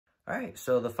All right,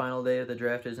 so the final day of the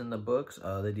draft is in the books.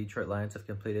 The Detroit Lions have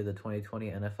completed the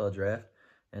 2020 NFL Draft,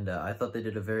 and I thought they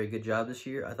did a very good job this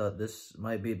year. I thought this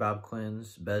might be Bob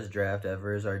Quinn's best draft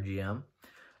ever as our GM.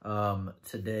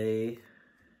 Today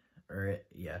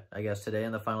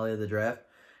in the final day of the draft,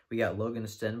 we got Logan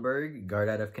Stenburg, guard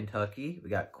out of Kentucky. We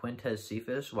got Quins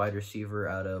Cephus, wide receiver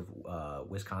out of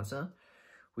Wisconsin.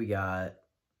 We got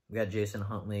Jason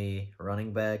Huntley,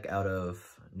 running back out of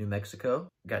New Mexico.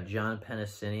 We got John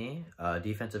Penisini,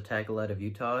 defensive tackle out of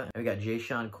Utah. And we got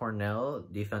Cornell,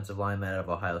 defensive lineman out of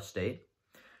Ohio State.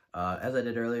 As I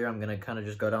did earlier, I'm going to kind of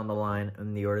just go down the line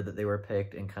in the order that they were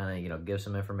picked and kind of, give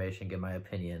some information, give my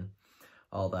opinion,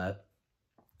 all that.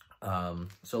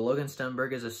 So Logan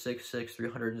Stenburg is a 6'6",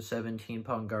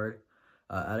 317-pound guard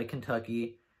out of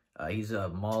Kentucky. He's a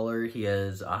mauler. He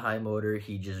has a high motor.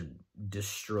 He just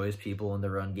destroys people in the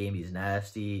run game. He's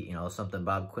nasty, something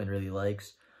Bob Quinn really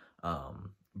likes.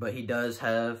 But he does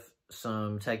have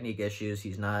some technique issues.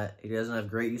 He doesn't have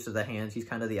great use of the hands. He's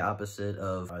kind of the opposite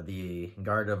of the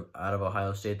guard out of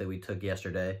Ohio State that we took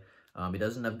yesterday. He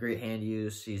doesn't have great hand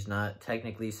use. He's not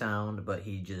technically sound, but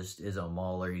he just is a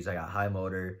mauler. He's like a high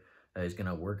motor. He's going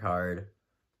to work hard.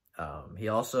 He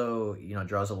also,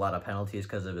 draws a lot of penalties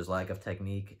because of his lack of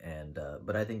technique.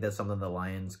 But I think that's something the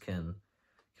Lions can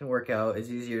work out. It's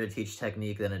easier to teach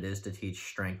technique than it is to teach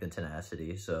strength and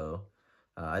tenacity. So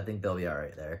I think they'll be all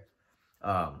right there.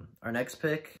 Our next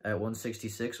pick at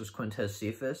 166 was Quins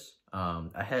Cephus.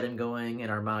 I had him going in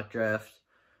our mock draft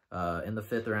in the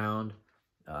 5th round.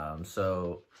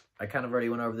 So I kind of already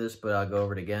went over this, but I'll go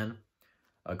over it again.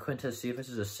 Quins Cephus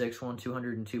is a 6'1",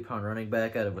 202-pound running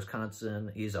back out of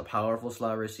Wisconsin. He's a powerful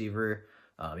slot receiver.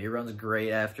 He runs great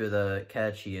after the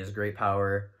catch. He has great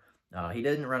power. He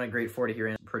didn't run a great 40. He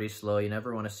ran pretty slow. You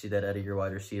never want to see that out of your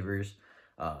wide receivers.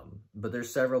 But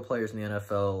there's several players in the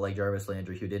NFL, like Jarvis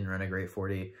Landry, who didn't run a great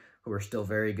 40, who are still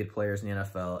very good players in the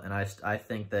NFL. And I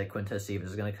think that Quins Cephus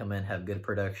is going to come in, have good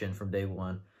production from day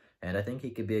one. And I think he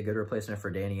could be a good replacement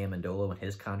for Danny Amendola when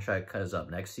his contract comes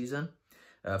up next season,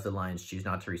 if the Lions choose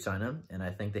not to re-sign him. And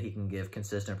I think that he can give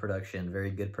consistent production, very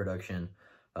good production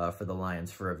for the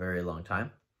Lions for a very long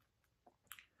time.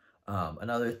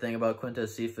 Another thing about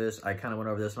Quins Cephus, I kind of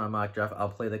went over this in my mock draft. I'll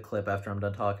play the clip after I'm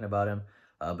done talking about him.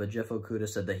 But Jeff Okuda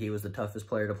said that he was the toughest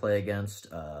player to play against.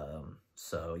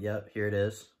 So, yep, here it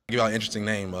is. I'll give you an interesting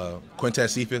name,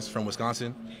 Quins Cephus from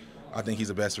Wisconsin. I think he's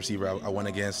the best receiver I went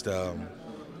against. Doesn't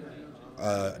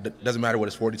matter what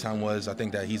his 40 time was. I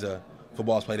think that he's a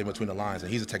football's played in between the lines,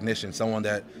 and he's a technician, someone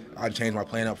that I change my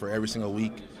plan up for every single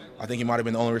week. I think he might have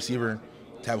been the only receiver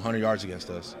to have 100 yards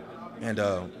against us. And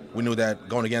we knew that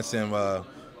going against him,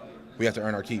 we have to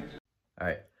earn our keep. All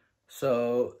right.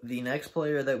 So the next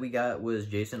player that we got was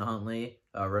Jason Huntley,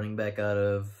 running back out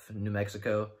of New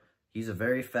Mexico. He's a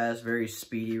very fast, very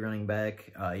speedy running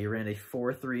back. He ran a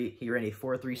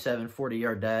 4.37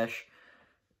 40-yard dash.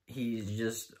 He's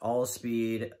just all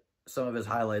speed. Some of his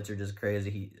highlights are just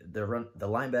crazy. The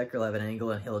linebacker will have an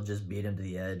angle and he'll just beat him to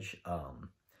the edge.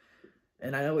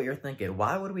 And I know what you're thinking.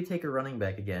 Why would we take a running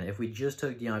back again if we just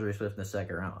took DeAndre Swift in the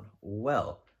 2nd round?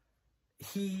 Well,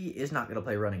 he is not going to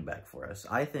play running back for us.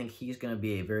 I think he's going to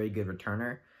be a very good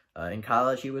returner. In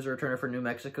college, he was a returner for New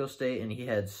Mexico State, and he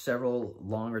had several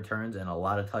long returns and a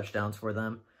lot of touchdowns for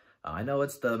them. I know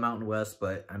it's the Mountain West,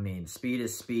 but, I mean, speed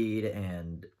is speed,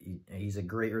 and he's a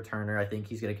great returner. I think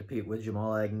he's going to compete with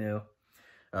Jamal Agnew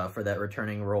for that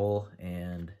returning role,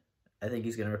 and I think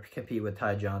he's going to compete with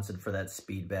Ty Johnson for that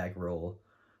speed back role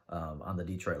on the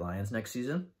Detroit Lions next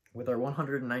season. With our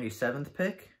 197th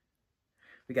pick,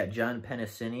 we got John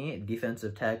Penisini,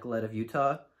 defensive tackle out of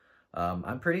Utah.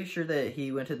 I'm pretty sure that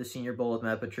he went to the Senior Bowl with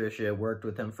Matt Patricia, worked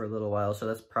with him for a little while, so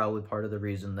that's probably part of the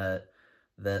reason that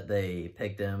they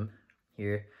picked him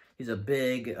here. He's a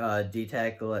big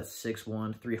D-tackle at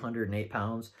 6'1", 308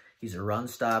 pounds. He's a run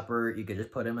stopper. You could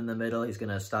just put him in the middle. He's going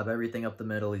to stop everything up the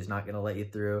middle. He's not going to let you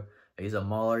through. He's a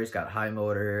mauler. He's got high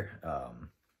motor.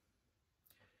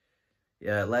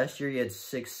 Yeah, last year he had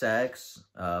 6 sacks,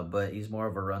 but he's more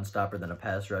of a run stopper than a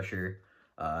pass rusher.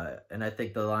 And I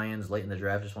think the Lions late in the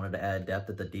draft just wanted to add depth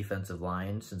at the defensive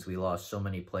line since we lost so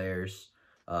many players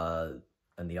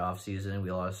in the offseason.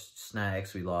 We lost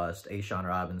Snacks. We lost A'Shawn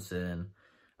Robinson.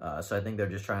 So I think they're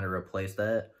just trying to replace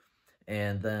that.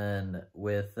 And then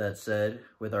with that said,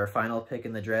 with our final pick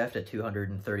in the draft at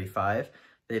 235,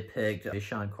 they picked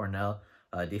Cornell,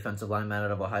 defensive lineman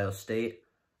out of Ohio State.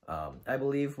 I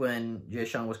believe when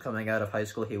Jason was coming out of high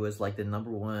school, he was like the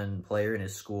 #1 player in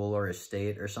his school or his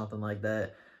state or something like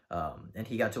that. And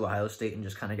he got to Ohio State and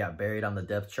just kind of got buried on the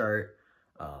depth chart.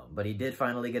 But he did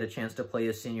finally get a chance to play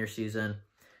his senior season.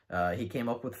 He came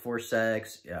up with 4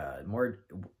 sacks.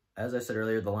 as I said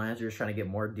earlier, the Lions are just trying to get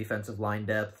more defensive line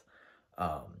depth.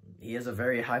 He has a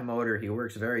very high motor. He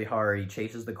works very hard. He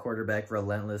chases the quarterback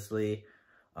relentlessly.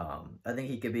 I think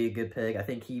he could be a good pick. I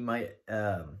think he might,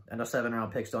 I know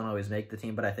 7th-round picks don't always make the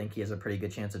team, but I think he has a pretty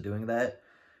good chance of doing that.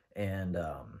 And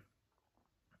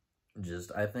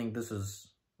I think this was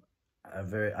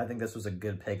a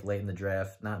good pick late in the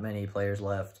draft. Not many players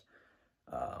left.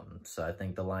 So I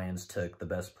think the Lions took the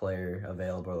best player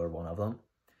available, or one of them.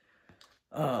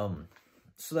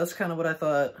 So that's kind of what I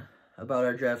thought about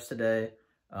our drafts today.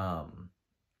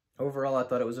 Overall, I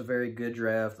thought it was a very good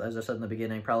draft. As I said in the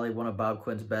beginning, probably one of Bob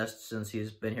Quinn's best since he's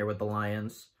been here with the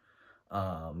Lions.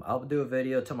 I'll do a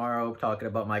video tomorrow talking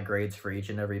about my grades for each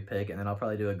and every pick, and then I'll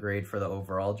probably do a grade for the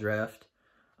overall draft.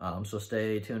 So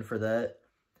stay tuned for that.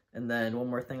 And then one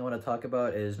more thing I want to talk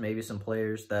about is maybe some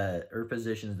players or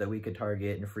positions that we could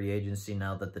target in free agency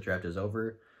now that the draft is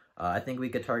over. I think we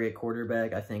could target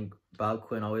quarterback. I think Bob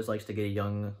Quinn always likes to get a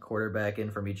young quarterback in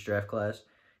from each draft class.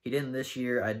 He didn't this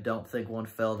year. I don't think one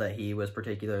fell that he was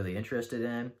particularly interested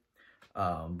in.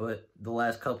 But the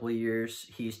last couple of years,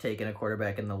 he's taken a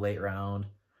quarterback in the late round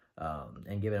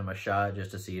and given him a shot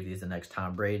just to see if he's the next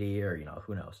Tom Brady, or,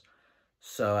 who knows.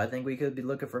 So I think we could be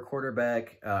looking for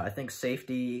quarterback. I think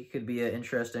safety could be an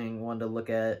interesting one to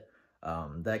look at.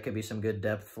 That could be some good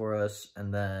depth for us.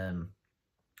 And then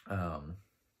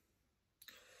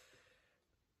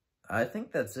I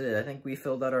think that's it. I think we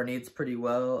filled out our needs pretty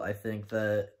well. I think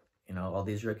that, all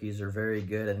these rookies are very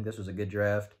good. I think this was a good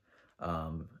draft.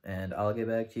 And I'll get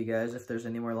back to you guys if there's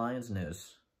any more Lions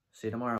news. See you tomorrow.